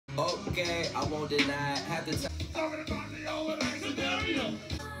okay, I won't deny. Have to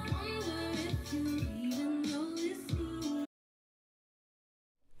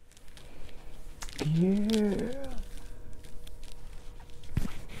Yeah.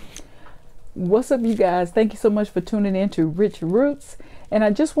 What's up, you guys? Thank you so much for tuning in to RichRootz. And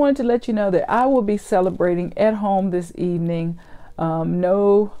I just wanted to let you know that I will be celebrating at home this evening.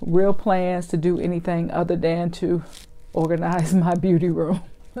 No real plans to do anything other than to organize my beauty room.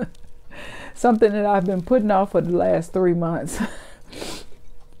 Something that I've been putting off for the last 3 months.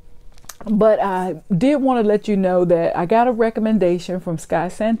 But I did want to let you know that I got a recommendation from Sky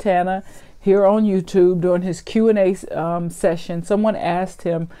Santana here on YouTube during his Q&A session. Someone asked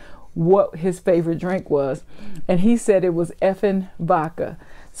him what his favorite drink was, and he said it was Effen Vodka.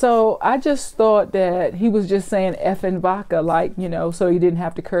 So I just thought that he was just saying Effen Vodka, like, you know, so he didn't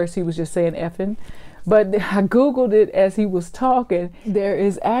have to curse. He was just saying Effen. But I Googled it as he was talking. There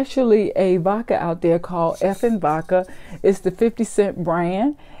is actually a vodka out there called Effen Vodka. It's the 50-cent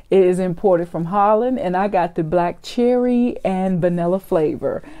brand. It is imported from Holland, and I got the black cherry and vanilla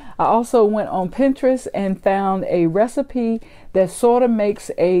flavor. I also went on Pinterest and found a recipe that sort of makes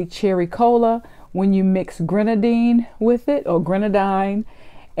a cherry cola when you mix grenadine with it, or grenadine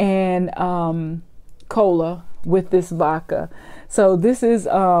and cola with this vodka. So this is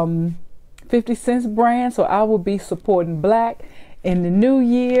 50 cents brand, so I will be supporting black in the new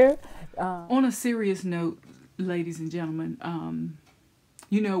year. On a serious note, ladies and gentlemen,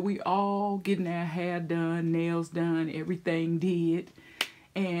 you know, we all getting our hair done, nails done, everything did.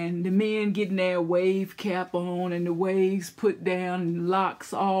 And the men getting their wave cap on and the waves put down and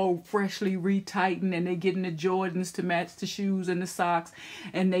locks all freshly retightened, and they getting the Jordans to match the shoes and the socks,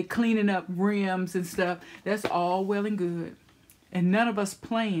 and they cleaning up rims and stuff. That's all well and good. And none of us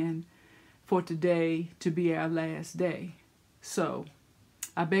plan for today to be our last day. So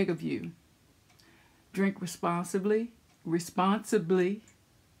I beg of you, drink responsibly,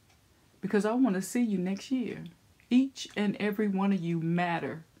 because I want to see you next year. Each and every one of you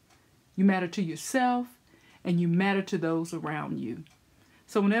matter. You matter to yourself, and you matter to those around you.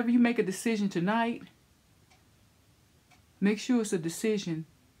 So whenever you make a decision tonight, make sure it's a decision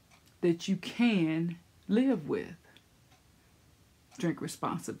that you can live with. Drink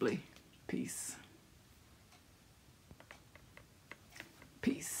responsibly. Peace.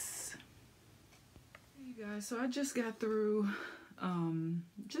 Peace. Hey guys, so I just got through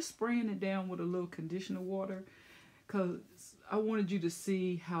just spraying it down with a little conditioner water, because I wanted you to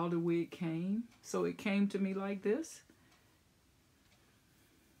see how the wig came. So it came to me like this.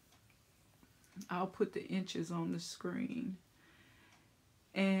 I'll put the inches on the screen.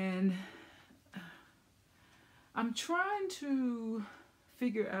 And I'm trying to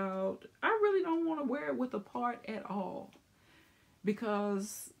figure out, I really don't want to wear it with a part at all,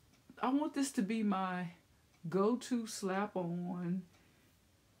 because I want this to be my go-to slap on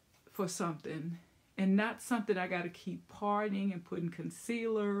for something, and not something I got to keep parting and putting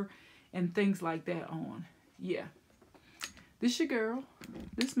concealer and things like that on. Yeah, this your girl,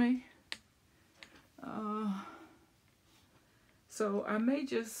 this me. So I may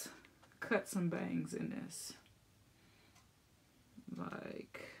just cut some bangs in this,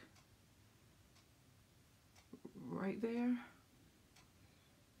 like right there.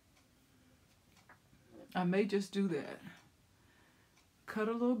 I may just do that. Cut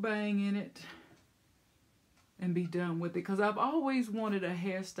a little bang in it and be done with it, because I've always wanted a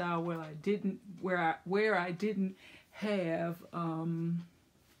hairstyle where I didn't have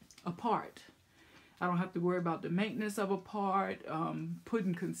a part. I don't have to worry about the maintenance of a part,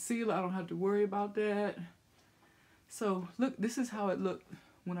 putting concealer. I don't have to worry about that. So look, this is how it looked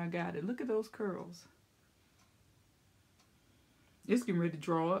when I got it. Look at those curls. It's getting ready to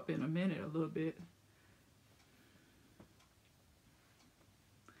draw up in a minute a little bit.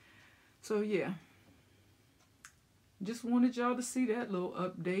 So yeah, just wanted y'all to see that little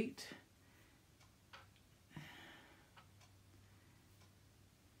update.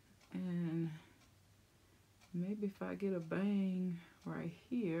 And maybe if I get a bang right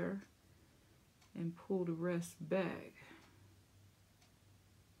here and pull the rest back,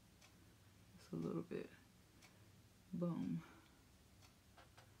 just a little bit, boom.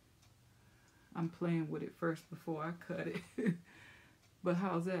 I'm playing with it first before I cut it. But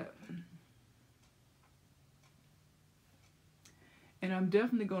how's that? And I'm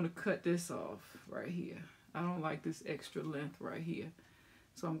definitely going to cut this off right here. I don't like this extra length right here.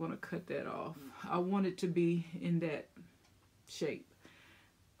 So I'm going to cut that off. I want it to be in that shape.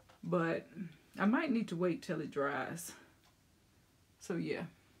 But I might need to wait till it dries. So yeah.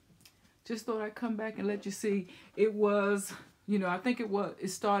 Just thought I'd come back and let you see. It was, you know, I think it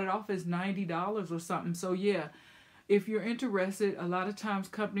started off as $90 or something. So yeah, if you're interested, a lot of times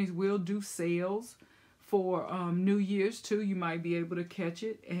companies will do sales for New Year's too. You might be able to catch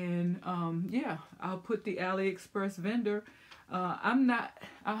it. And yeah, I'll put the AliExpress vendor.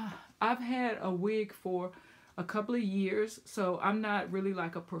 I've had a wig for a couple of years, so I'm not really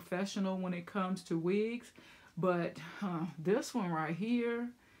like a professional when it comes to wigs. But this one right here,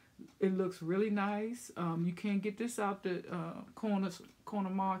 it looks really nice. You can't get this out the corner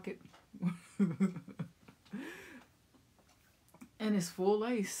market. And it's full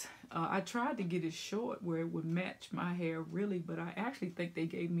lace. I tried to get it short where it would match my hair really, but I actually think they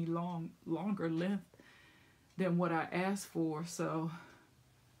gave me longer length than what I asked for. So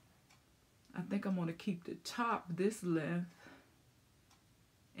I think I'm going to keep the top this length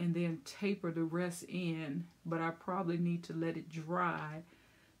and then taper the rest in. But I probably need to let it dry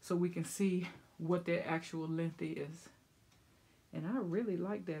so we can see what their actual length is. And I really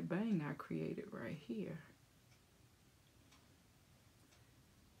like that bang I created right here.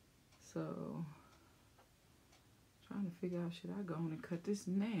 So, trying to figure out, should I go on and cut this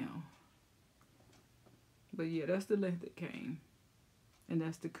now? But yeah, that's the length it came. And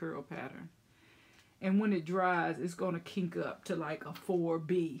that's the curl pattern. And when it dries, it's going to kink up to like a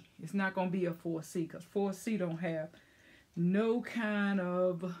 4B. It's not going to be a 4C, because 4C don't have no kind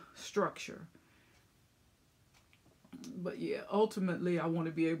of structure. But yeah, ultimately, I want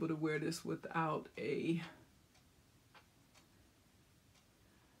to be able to wear this without a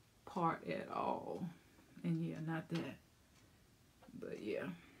part at all. And yeah, not that. But yeah.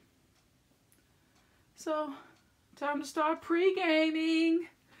 So, time to start pre-gaming.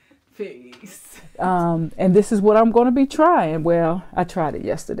 Peace. And this is what I'm going to be trying. Well, I tried it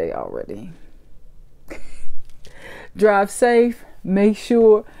yesterday already. Drive safe. Make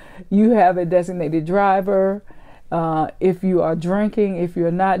sure you have a designated driver. If you are drinking, if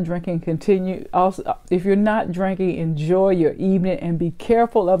you're not drinking, continue. Also, if you're not drinking, enjoy your evening and be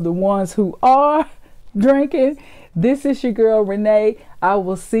careful of the ones who are drinking. This is your girl, Renee. I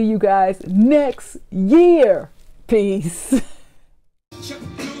will see you guys next year. Peace.